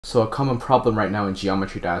So a common problem right now in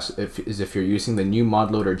Geometry Dash is if you're using the new mod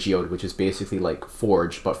loader Geode, which is basically like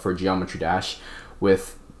Forge but for Geometry Dash,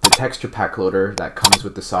 with the texture pack loader that comes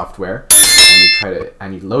with the software,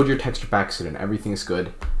 and you load your texture packs in and everything's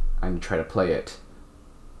good, and you try to play it,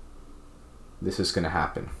 this is going to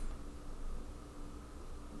happen.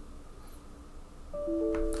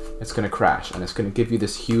 It's going to crash and it's going to give you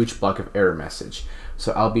this huge block of error message.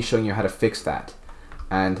 So I'll be showing you how to fix that.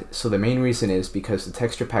 And so the main reason is because the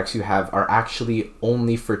texture packs you have are actually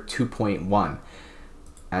only for 2.1.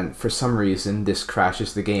 And for some reason, this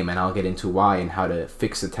crashes the game, and I'll get into why and how to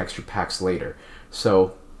fix the texture packs later.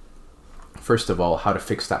 So first of all, how to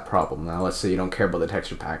fix that problem. Now let's say you don't care about the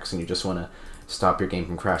texture packs and you just want to stop your game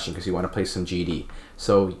from crashing because you want to play some GD.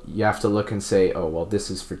 So you have to look and say, oh, well, this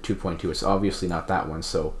is for 2.2. It's obviously not that one.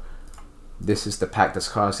 So this is the pack that's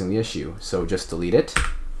causing the issue. So just delete it.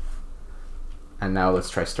 And now let's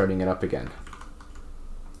try starting it up again.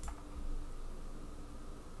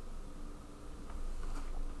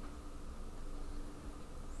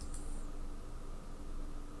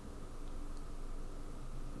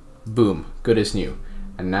 Boom, good as new.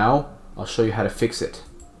 And now I'll show you how to fix it.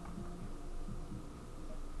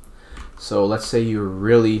 So let's say you're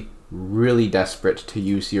really desperate to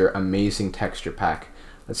use your amazing texture pack.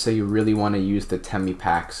 Let's say you really want to use the Temmie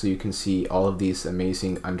pack so you can see all of these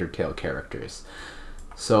amazing Undertale characters.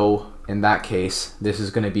 So in that case, this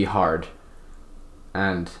is going to be hard.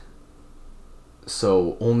 And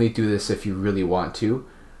so only do this if you really want to.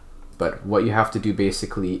 But what you have to do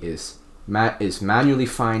basically is manually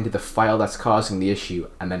find the file that's causing the issue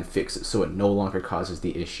and then fix it so it no longer causes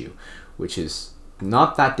the issue, which is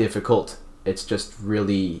not that difficult. It's just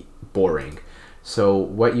really boring. So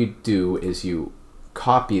what you do is you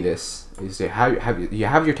copy this. You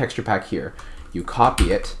have your texture pack here. You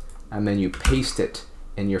copy it and then you paste it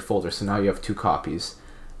in your folder. So now you have two copies.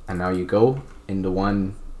 And now you go in the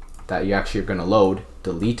one that you actually are going to load,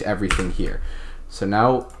 delete everything here. So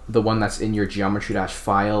now the one that's in your Geometry Dash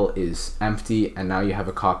file is empty, and now you have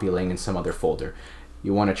a copy laying in some other folder.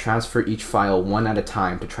 You want to transfer each file one at a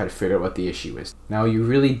time to try to figure out what the issue is. Now you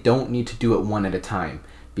really don't need to do it one at a time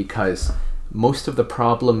because most of the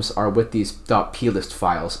problems are with these .plist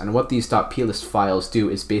files, and what these .plist files do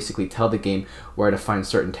is basically tell the game where to find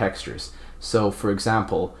certain textures. So for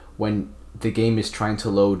example, when the game is trying to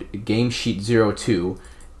load gamesheet 02,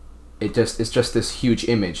 it's just this huge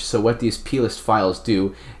image. So what these plist files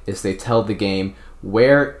do is they tell the game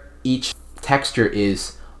where each texture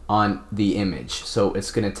is on the image. So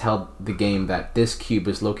it's going to tell the game that this cube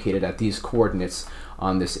is located at these coordinates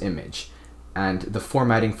on this image. And the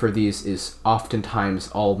formatting for these is oftentimes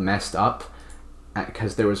all messed up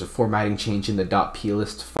because there was a formatting change in the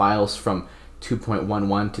 .plist files from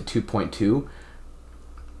 2.11 to 2.2.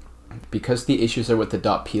 Because the issues are with the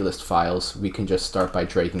 .plist files, we can just start by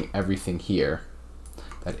dragging everything here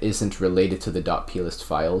that isn't related to the .plist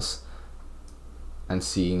files and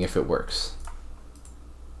seeing if it works.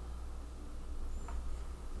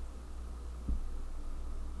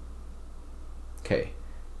 Okay,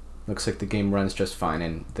 looks like the game runs just fine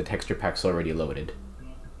and the texture pack's already loaded.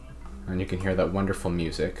 And you can hear that wonderful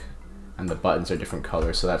music. And the buttons are different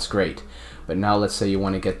colors, so that's great. But now let's say you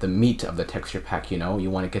want to get the meat of the texture pack, you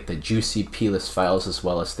want to get the juicy plist files as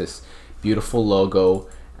well as this beautiful logo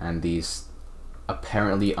and these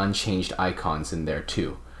apparently unchanged icons in there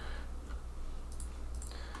too.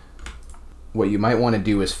 What you might want to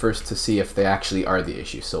do is first to see if they actually are the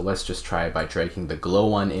issue. So let's just try by dragging the glow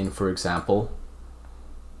one in, for example.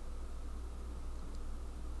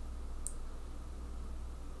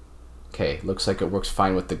 Okay, looks like it works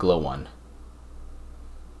fine with the glow one.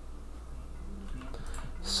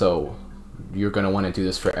 So you're going to want to do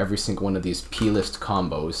this for every single one of these plist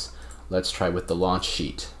combos. Let's try with the launch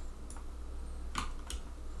sheet.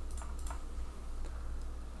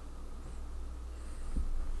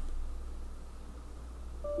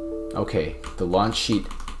 Okay, the launch sheet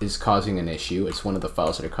is causing an issue. It's one of the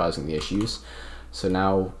files that are causing the issues. So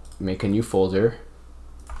now make a new folder,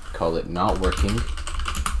 call it not working,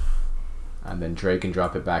 and then drag and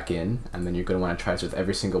drop it back in, and then you're going to want to try this with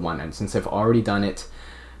every single one. And since I've already done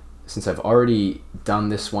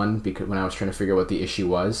this one because when I was trying to figure out what the issue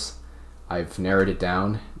was, I've narrowed it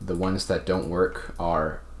down. The ones that don't work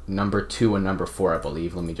are number 2 and number 4, I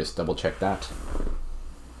believe. Let me just double check that.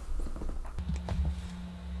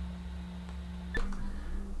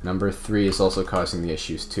 Number 3 is also causing the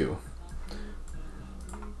issues too.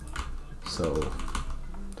 So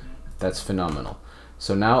that's phenomenal.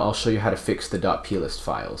 So now I'll show you how to fix the .plist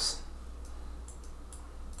files.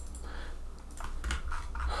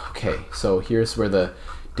 Okay, so here's where the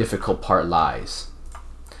difficult part lies.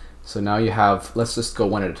 So now you have, let's just go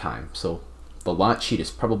one at a time. So the launch sheet is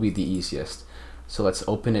probably the easiest. So let's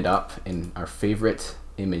open it up in our favorite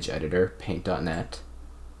image editor, paint.net.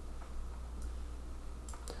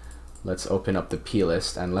 Let's open up the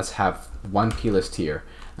plist and let's have one plist here.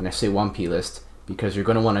 And I say one plist because you're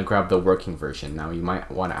going to want to grab the working version. Now you might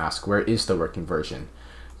want to ask, where is the working version?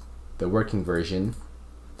 The working version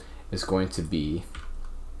is going to be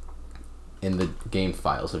in the game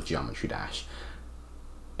files of Geometry Dash.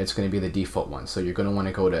 It's going to be the default one. So you're going to want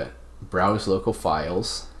to go to browse local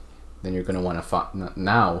files. Then you're going to want to find,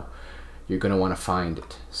 now you're going to want to find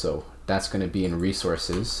it. So that's going to be in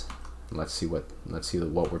resources. Let's see what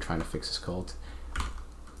we're trying to fix is called.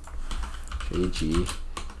 JG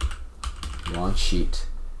launch sheet.plist.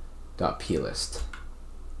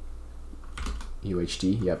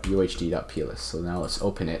 UHD, yep, UHD.plist. So now let's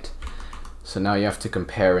open it. So now you have to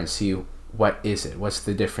compare and see what is it, what's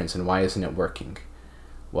the difference, and why isn't it working?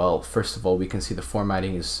 Well, first of all, we can see the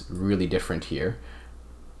formatting is really different here.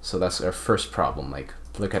 So that's our first problem. Like,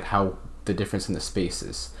 look at how the difference in the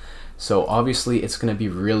spaces. So obviously it's going to be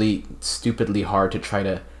really stupidly hard to try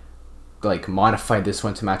to like modify this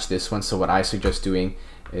one to match this one. So what I suggest doing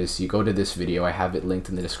is you go to this video, I have it linked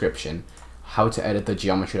in the description, how to edit the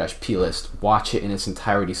Geometry Dash plist, watch it in its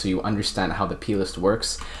entirety so you understand how the plist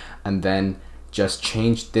works, and then just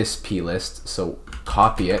change this plist. So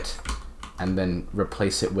copy it and then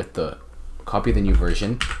replace it with copy the new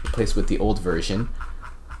version, replace it with the old version,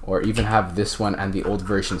 or even have this one and the old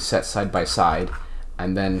version set side by side,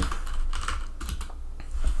 and then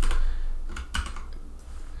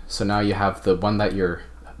so now you have the one that's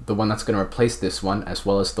going to replace this one, as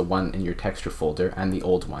well as the one in your texture folder and the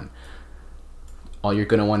old one. All you're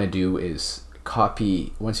going to want to do is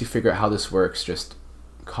copy, once you figure out how this works, just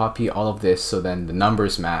copy all of this so then the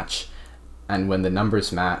numbers match, and when the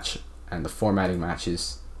numbers match and the formatting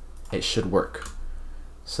matches, it should work.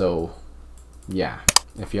 So yeah,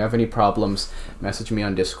 if you have any problems, message me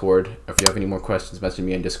on Discord. If you have any more questions, message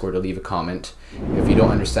me on Discord or leave a comment. If you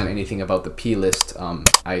don't understand anything about the plist,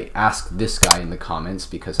 I ask this guy in the comments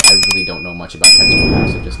because I really don't know much about texture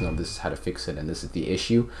packs. I just know this is how to fix it and this is the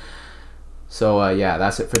issue. So yeah,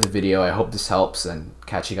 that's it for the video. I hope this helps and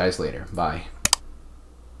catch you guys later. Bye.